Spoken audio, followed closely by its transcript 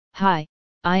Hi,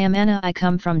 I am Anna. I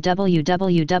come from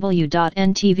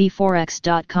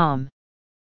www.ntvforex.com.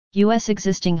 U.S.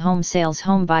 existing home sales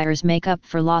homebuyers make up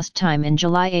for lost time in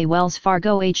July. A Wells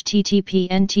Fargo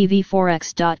http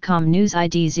ntvforex.com news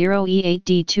ID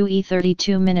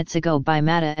 0E8D2E32 minutes ago by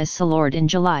Mata as Salord. In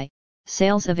July,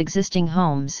 sales of existing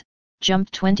homes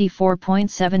jumped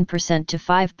 24.7% to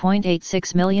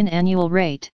 5.86 million annual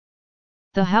rate.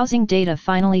 The housing data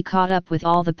finally caught up with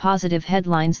all the positive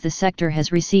headlines the sector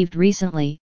has received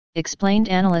recently, explained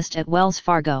analyst at Wells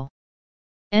Fargo.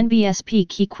 NBSP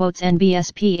key quotes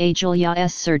NBSP. A July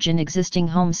surge in existing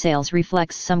home sales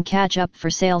reflects some catch-up for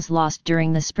sales lost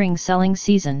during the spring selling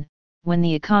season, when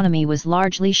the economy was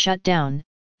largely shut down,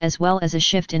 as well as a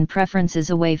shift in preferences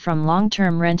away from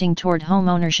long-term renting toward home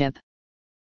ownership.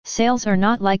 Sales are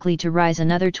not likely to rise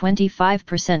another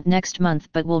 25% next month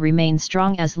but will remain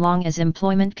strong as long as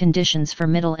employment conditions for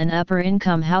middle and upper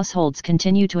income households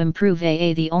continue to improve.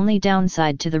 The only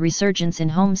downside to the resurgence in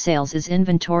home sales is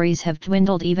inventories have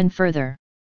dwindled even further.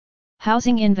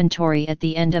 Housing inventory at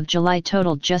the end of July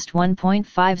totaled just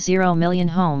 1.50 million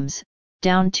homes,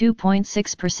 down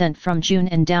 2.6% from June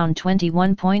and down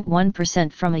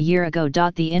 21.1% from a year ago.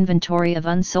 The inventory of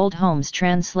unsold homes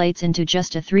translates into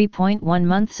just a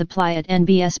 3.1-month supply at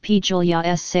NBSP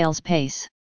July's sales pace.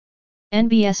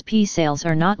 NBSP sales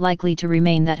are not likely to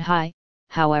remain that high,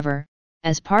 however,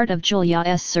 as part of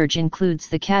July's surge includes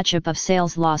the catch-up of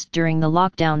sales lost during the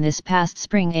lockdown this past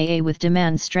spring. With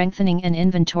demand strengthening and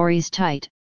inventories tight,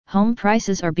 home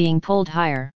prices are being pulled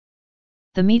higher.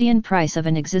 The median price of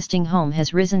an existing home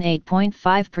has risen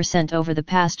 8.5% over the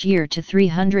past year to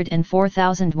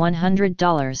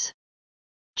 $304,100.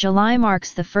 July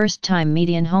marks the first time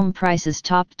median home prices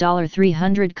topped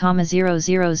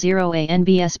 $300,000.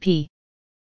 NBSP.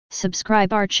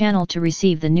 Subscribe our channel to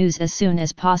receive the news as soon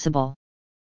as possible.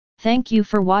 Thank you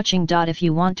for watching. If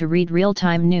you want to read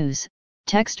real-time news,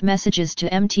 text messages to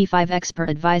MT5 Expert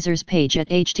Advisors page at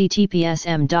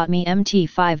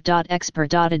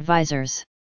https://mt5.expert.advisors.